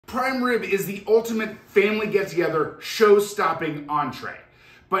Prime rib is the ultimate family get-together, show-stopping entree.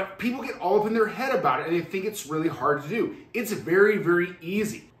 But people get all up in their head about it and they think it's really hard to do. It's very, very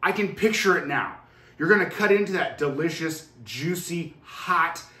easy. I can picture it now. You're gonna cut into that delicious, juicy,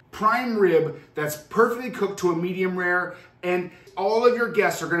 hot prime rib that's perfectly cooked to a medium rare, and all of your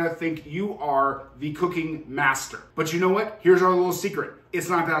guests are gonna think you are the cooking master. But you know what? Here's our little secret. It's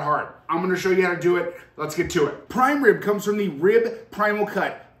not that hard. I'm gonna show you how to do it. Let's get to it. Prime rib comes from the rib primal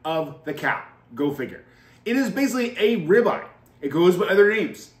cut of the cow. Go figure. It is basically a ribeye. It goes by other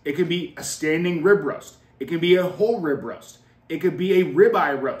names. It could be a standing rib roast. It can be a whole rib roast. It could be a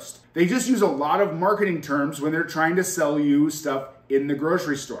ribeye roast. They just use a lot of marketing terms when they're trying to sell you stuff in the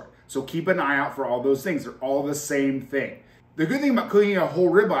grocery store. So keep an eye out for all those things. They're all the same thing. The good thing about cooking a whole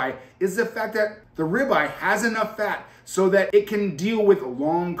ribeye is the fact that the ribeye has enough fat so that it can deal with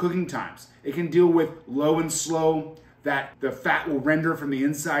long cooking times. It can deal with low and slow, that the fat will render from the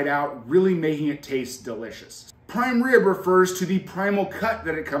inside out, really making it taste delicious. Prime rib refers to the primal cut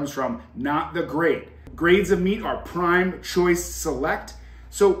that it comes from, not the grade. Grades of meat are prime, choice, select.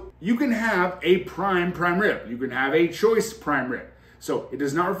 So you can have a prime rib. You can have a choice prime rib. So it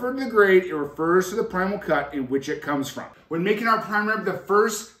does not refer to the grade, it refers to the primal cut in which it comes from. When making our prime rib, the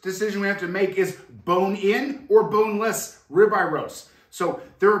first decision we have to make is bone in or boneless ribeye roast. So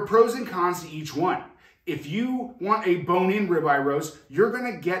there are pros and cons to each one. If you want a bone-in ribeye roast, you're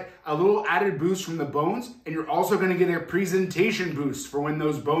gonna get a little added boost from the bones, and you're also gonna get a presentation boost for when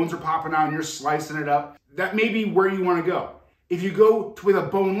those bones are popping out and you're slicing it up. That may be where you wanna go. If you go with a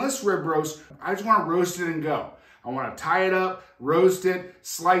boneless rib roast, I just wanna roast it and go. I wanna tie it up, roast it,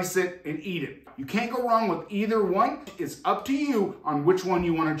 slice it, and eat it. You can't go wrong with either one. It's up to you on which one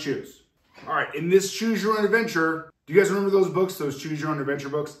you wanna choose. All right, in this Choose Your Own Adventure, do you guys remember those books, those Choose Your Own Adventure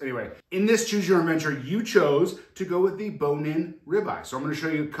books? Anyway, in this Choose Your Own Adventure, you chose to go with the bone-in ribeye. So I'm gonna show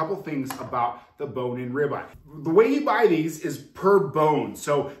you a couple things about the bone-in ribeye. The way you buy these is per bone.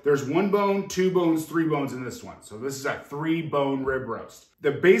 So there's 1 bone, 2 bones, 3 bones in this one. So this is a 3-bone rib roast.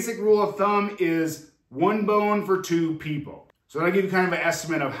 The basic rule of thumb is 1 bone for 2 people. So that'll give you kind of an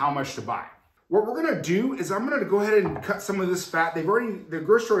estimate of how much to buy. What we're gonna do is I'm gonna go ahead and cut some of this fat. The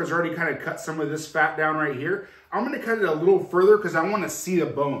grocery store has already kind of cut some of this fat down right here. I'm gonna cut it a little further because I wanna see the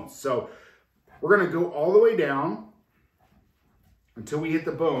bones. So we're gonna go all the way down until we hit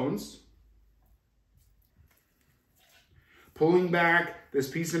the bones. Pulling back this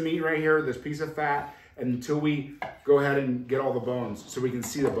piece of meat right here, this piece of fat, until we go ahead and get all the bones so we can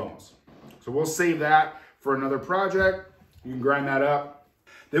see the bones. So we'll save that for another project. You can grind that up.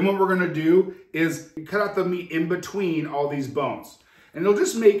 Then what we're gonna do is cut out the meat in between all these bones. And it'll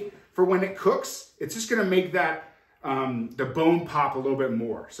just make, for when it cooks, it's just gonna make that, the bone pop a little bit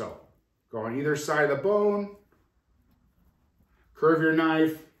more. So go on either side of the bone, curve your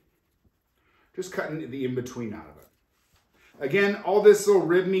knife, just cutting the in-between out of it. Again, all this little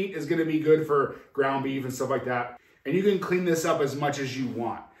rib meat is gonna be good for ground beef and stuff like that. And you can clean this up as much as you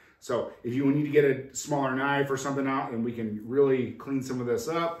want. So if you need to get a smaller knife or something out, and we can really clean some of this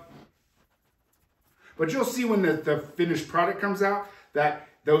up. But you'll see when the finished product comes out that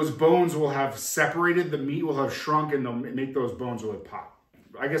those bones will have separated, the meat will have shrunk, and they'll make those bones really pop.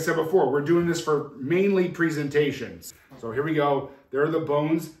 Like I said before, we're doing this for mainly presentations. So here we go. There are the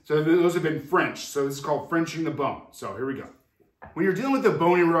bones. So those have been Frenched. So this is called Frenching the bone. So here we go. When you're dealing with the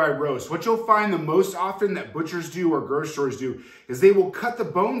bone-in ribeye roast, what you'll find the most often that butchers do or grocery stores do is they will cut the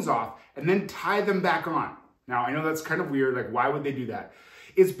bones off and then tie them back on. Now, I know that's kind of weird. Like, why would they do that?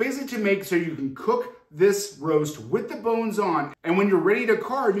 It's basically to make so you can cook this roast with the bones on, and when you're ready to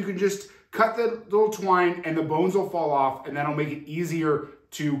carve, you can just cut the little twine and the bones will fall off, and that'll make it easier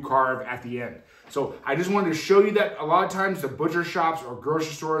to carve at the end. So I just wanted to show you that a lot of times the butcher shops or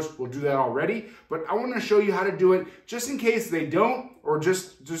grocery stores will do that already, but I want to show you how to do it just in case they don't, or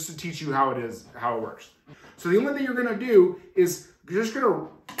just to teach you how it works. So the only thing you're going to do is you're just going to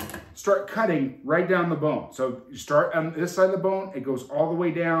start cutting right down the bone. So you start on this side of the bone, it goes all the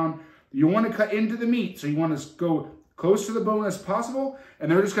way down. You want to cut into the meat, so you want to go close to the bone as possible, and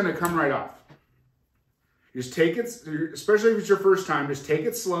they're just going to come right off. Just take it, especially if it's your first time, just take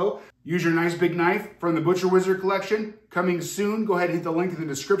it slow. Use your nice big knife from the Butcher Wizard collection. Coming soon, go ahead and hit the link in the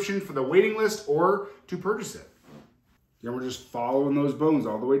description for the waiting list or to purchase it. Then we're just following those bones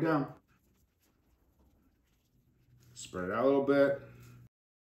all the way down. Spread it out a little bit.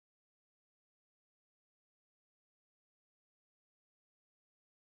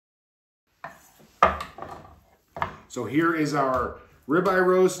 So here is our ribeye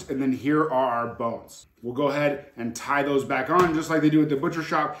roast, and then here are our bones. We'll go ahead and tie those back on just like they do at the butcher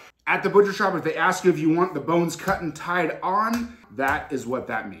shop. At the butcher shop, if they ask you if you want the bones cut and tied on, that is what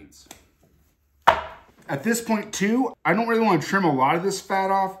that means. At this point too, I don't really want to trim a lot of this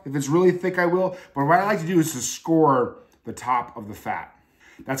fat off. If it's really thick, I will. But what I like to do is to score the top of the fat.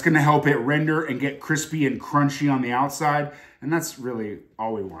 That's gonna help it render and get crispy and crunchy on the outside. And that's really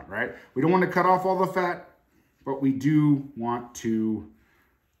all we want, right? We don't want to cut off all the fat, but we do want to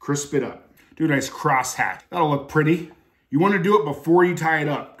crisp it up. Do a nice cross hatch. That'll look pretty. You want to do it before you tie it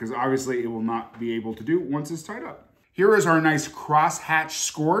up, because obviously it will not be able to do once it's tied up. Here is our nice cross hatch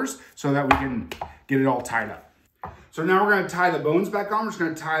scores so that we can get it all tied up. So now we're going to tie the bones back on. We're just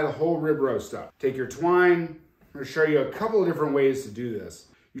going to tie the whole rib roast up. Take your twine. I'm going to show you a couple of different ways to do this.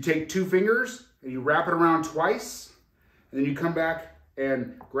 You take 2 fingers and you wrap it around twice, and then you come back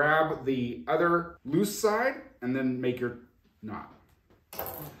and grab the other loose side and then make your knot.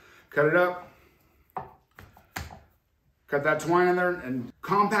 Cut it up. Cut that twine in there and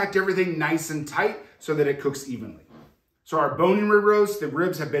compact everything nice and tight so that it cooks evenly. So our bone-in rib roast, the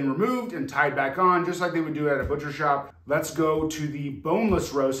ribs have been removed and tied back on just like they would do at a butcher shop. Let's go to the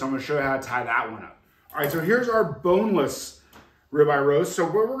boneless roast. I'm gonna show you how to tie that one up. All right, so here's our boneless ribeye roast. So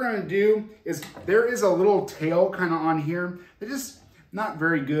what we're gonna do is, there is a little tail kind of on here. It's just not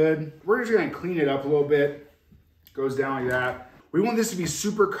very good. We're just gonna clean it up a little bit. Goes down like that. We want this to be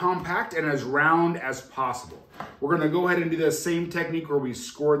super compact and as round as possible. We're gonna go ahead and do the same technique where we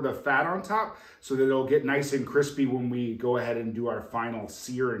scored the fat on top so that it'll get nice and crispy when we go ahead and do our final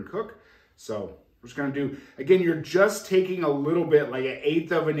sear and cook. So we're just gonna do, again, you're just taking a little bit, like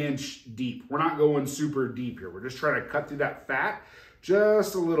 1/8 of an inch deep. We're not going super deep here. We're just trying to cut through that fat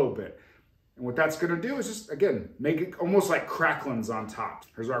just a little bit. And what that's gonna do is just, again, make it almost like cracklings on top.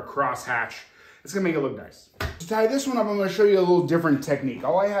 Here's our cross hatch. It's gonna make it look nice. To tie this one up, I'm gonna show you a little different technique.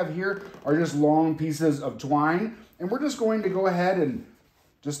 All I have here are just long pieces of twine, and we're just going to go ahead and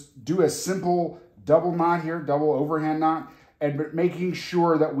just do a simple double knot here, double overhand knot, and making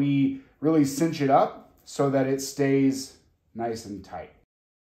sure that we really cinch it up so that it stays nice and tight.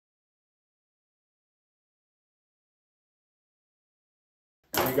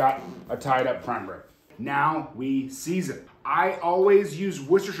 And we got a tied up prime rib. Now we season. I always use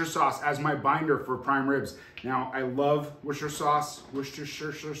Worcestershire sauce as my binder for prime ribs. Now I love Worcestershire sauce.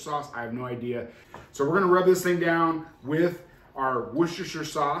 I have no idea. So we're gonna rub this thing down with our Worcestershire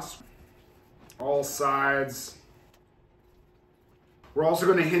sauce, all sides. We're also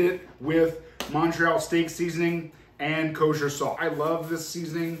gonna hit it with Montreal steak seasoning and kosher salt. I love this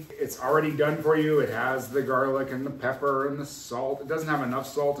seasoning. It's already done for you. It has the garlic and the pepper and the salt. It doesn't have enough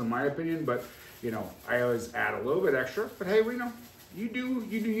salt in my opinion, but you know, I always add a little bit extra. But hey, we know, you do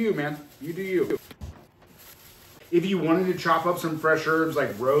you, man. You do you. If you wanted to chop up some fresh herbs like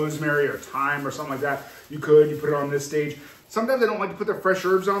rosemary or thyme or something like that, you could. You put it on this stage. Sometimes I don't like to put the fresh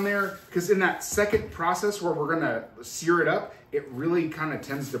herbs on there because in that second process where we're gonna sear it up, it really kind of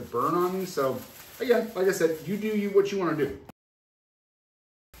tends to burn on me. So again, like I said, you do you what you want to do.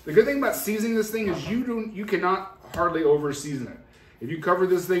 The good thing about seasoning this thing is you cannot hardly over season it. If you cover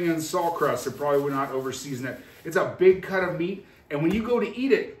this thing in salt crust, it probably would not over season it. It's a big cut of meat, and when you go to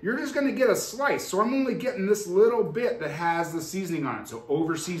eat it, you're just gonna get a slice. So I'm only getting this little bit that has the seasoning on it, so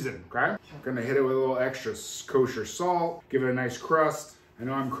over season, okay? I'm gonna hit it with a little extra kosher salt, give it a nice crust. I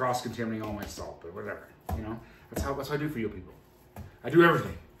know I'm cross-contaminating all my salt, but whatever, you know? That's what I do for you people. I do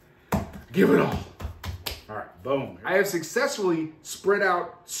everything. Give it all. All right, boom. I have successfully spread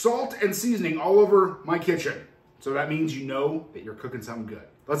out salt and seasoning all over my kitchen. So that means you know that you're cooking something good.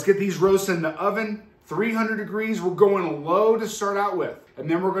 Let's get these roasts in the oven. 300 degrees, we're going low to start out with, and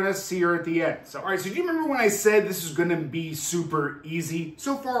then we're gonna sear at the end. So, all right, so do you remember when I said this is gonna be super easy?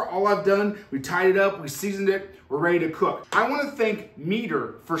 So far, all I've done, we tied it up, we seasoned it, we're ready to cook. I wanna thank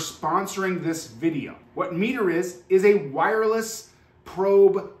Meater for sponsoring this video. What Meater is a wireless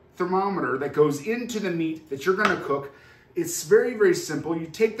probe thermometer that goes into the meat that you're gonna cook. It's very, very simple. You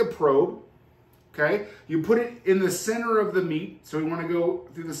take the probe, okay? You put it in the center of the meat. So we want to go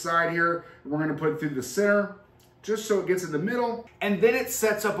through the side here. We're going to put it through the center just so it gets in the middle. And then it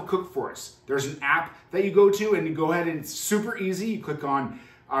sets up a cook for us. There's an app that you go to and you go ahead and it's super easy. You click on,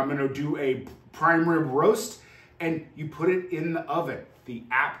 I'm going to do a prime rib roast and you put it in the oven. The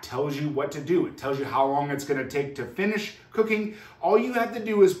app tells you what to do. It tells you how long it's going to take to finish cooking. All you have to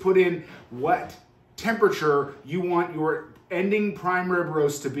do is put in what temperature you want your ending prime rib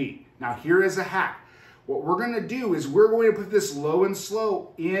roast to be. Now here is a hack. What we're gonna do is we're going to put this low and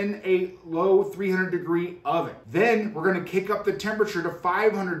slow in a low 300 degree oven. Then we're gonna kick up the temperature to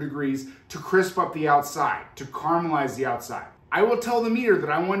 500 degrees to crisp up the outside, to caramelize the outside. I will tell the meter that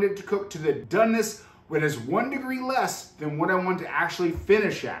I want it to cook to the doneness when it's 1 degree less than what I want to actually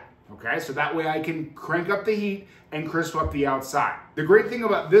finish at. Okay, so that way I can crank up the heat and crisp up the outside. The great thing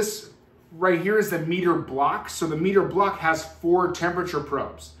about this right here is the meter block. So the meter block has 4 temperature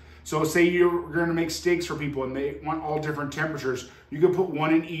probes. So say you're gonna make steaks for people and they want all different temperatures, you can put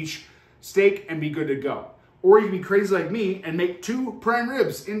 1 in each steak and be good to go. Or you can be crazy like me and make 2 prime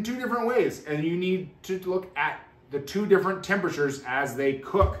ribs in 2 different ways, and you need to look at the 2 different temperatures as they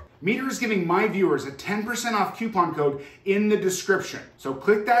cook. Meter is giving my viewers a 10% off coupon code in the description. So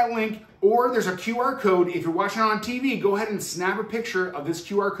click that link, or there's a QR code. If you're watching on TV, go ahead and snap a picture of this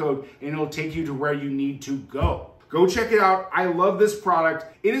QR code and it'll take you to where you need to go. Go check it out. I love this product.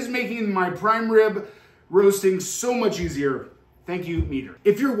 It is making my prime rib roasting so much easier. Thank you, Meter.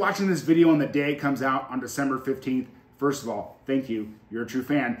 If you're watching this video on the day it comes out on December 15th, first of all, thank you, you're a true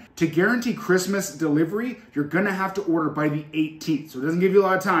fan. To guarantee Christmas delivery, you're gonna have to order by the 18th, so it doesn't give you a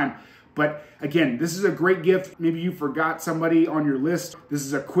lot of time. But again, this is a great gift. Maybe you forgot somebody on your list. This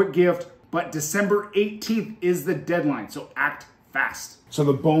is a quick gift, but December 18th is the deadline, so act fast. So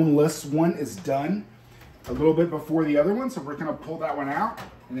the boneless one is done a little bit before the other one, so we're gonna pull that one out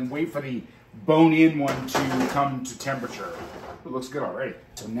and then wait for the bone-in one to come to temperature. It looks good already.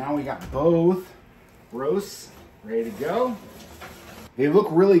 So now we got both roasts ready to go. They look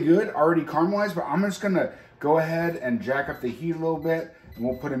really good, already caramelized, but I'm just gonna go ahead and jack up the heat a little bit, and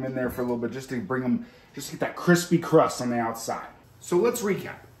we'll put them in there for a little bit just to bring them, just to get that crispy crust on the outside. So let's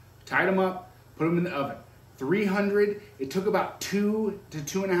recap. Tied them up, put them in the oven. 300, it took about 2 to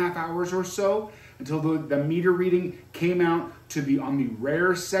 2.5 hours or so until the meter reading came out to on the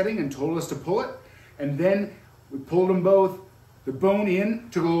rare setting and told us to pull it. And then we pulled them both. The bone in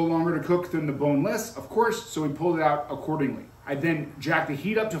took a little longer to cook than the boneless, of course, so we pulled it out accordingly. I then jacked the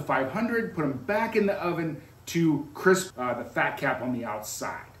heat up to 500, put them back in the oven to crisp the fat cap on the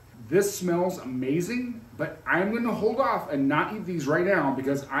outside. This smells amazing, but I'm gonna hold off and not eat these right now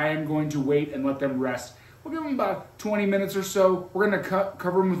because I am going to wait and let them rest. We'll give them about 20 minutes or so. We're gonna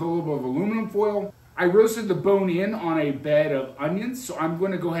cover them with a little bit of aluminum foil. I roasted the bone in on a bed of onions, so I'm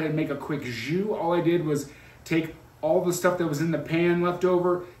gonna go ahead and make a quick jus. All I did was take all the stuff that was in the pan left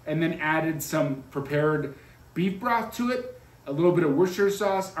over and then added some prepared beef broth to it, a little bit of Worcestershire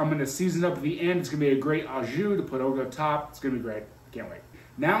sauce. I'm gonna season up at the end. It's gonna be a great au jus to put over the top. It's gonna be great, can't wait.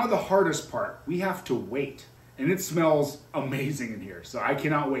 Now the hardest part, we have to wait. And it smells amazing in here, so I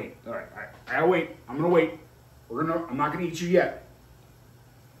cannot wait. All right, I gotta wait, I'm gonna wait. I'm not gonna eat you yet.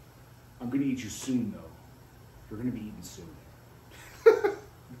 I'm gonna eat you soon though. You're gonna be eaten soon.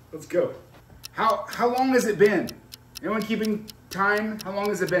 Let's go. How long has it been? Anyone keeping time? How long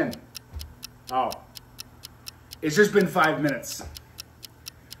has it been? Oh, it's just been 5 minutes.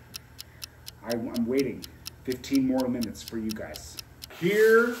 I'm waiting 15 more minutes for you guys.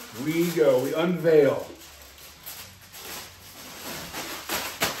 Here we go, we unveil.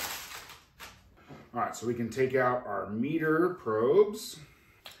 All right, so we can take out our meter probes.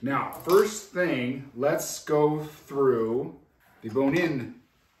 Now, first thing, let's go through the bone-in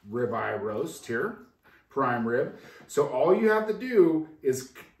ribeye roast here, prime rib. So all you have to do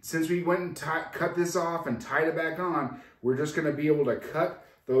is, since we went and cut this off and tied it back on, we're just gonna be able to cut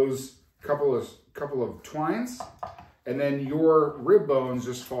those couple of twines, and then your rib bones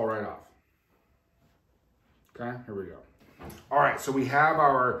just fall right off. Okay, here we go. All right, so we have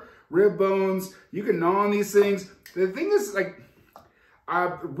our rib bones. You can gnaw on these things. The thing is, like,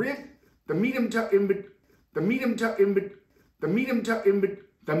 the meat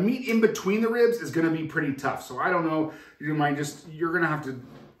in between the ribs is gonna be pretty tough. So I don't know, you're gonna have to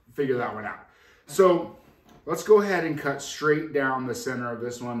figure that one out. So let's go ahead and cut straight down the center of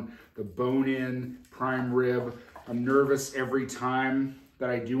this one, the bone-in prime rib. I'm nervous every time that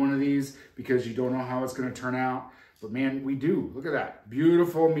I do one of these because you don't know how it's gonna turn out. But man, we do. Look at that.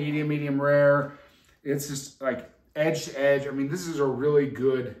 Beautiful, medium rare. It's just like edge to edge. I mean, this is a really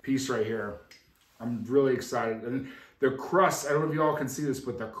good piece right here. I'm really excited. And the crust, I don't know if you all can see this,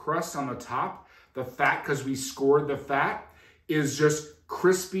 but the crust on the top, the fat, because we scored the fat, is just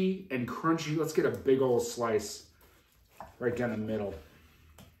crispy and crunchy. Let's get a big old slice right down the middle.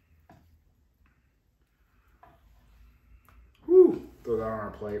 Woo, throw that on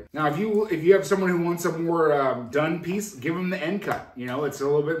our plate. Now, if you have someone who wants a more done piece, give them the end cut. You know, it's a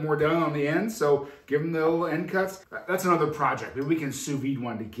little bit more done on the end, so give them the little end cuts. That's another project. Maybe we can sous vide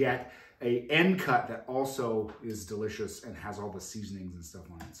one to get a end cut that also is delicious and has all the seasonings and stuff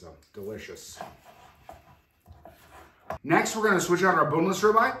on it, so delicious. Next, we're gonna switch out our boneless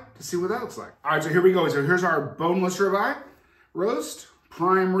ribeye to see what that looks like. All right, so here we go. So here's our boneless ribeye roast,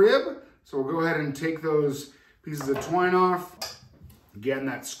 prime rib. So we'll go ahead and take those pieces of twine off. Again,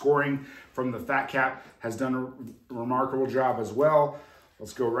 that scoring from the fat cap has done a remarkable job as well.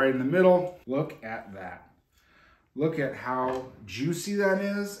 Let's go right in the middle. Look at that. Look at how juicy that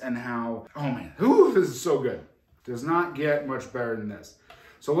is and how, oh man, ooh, this is so good. Does not get much better than this.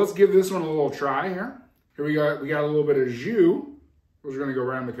 So let's give this one a little try here. Here we got a little bit of jus. We're gonna go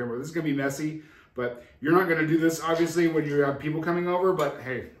around the camera. This is gonna be messy, but you're not gonna do this obviously when you have people coming over, but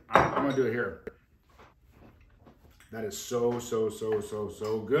hey, I'm gonna do it here. That is so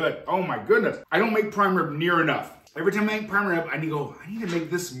good. Oh my goodness. I don't make prime rib near enough. Every time I make prime rib, I need to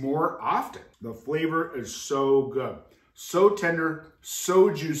make this more often. The flavor is so good. So tender, so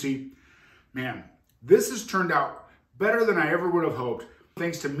juicy. Man, this has turned out better than I ever would have hoped.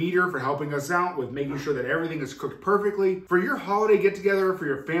 Thanks to Meater for helping us out with making sure that everything is cooked perfectly. For your holiday get-together, for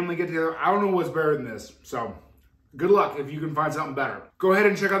your family get-together, I don't know what's better than this. So, good luck if you can find something better. Go ahead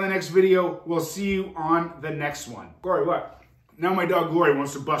and check out the next video. We'll see you on the next one. Glory, what? Now my dog Glory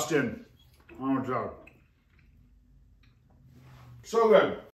wants to bust in. Oh, my dog. So good.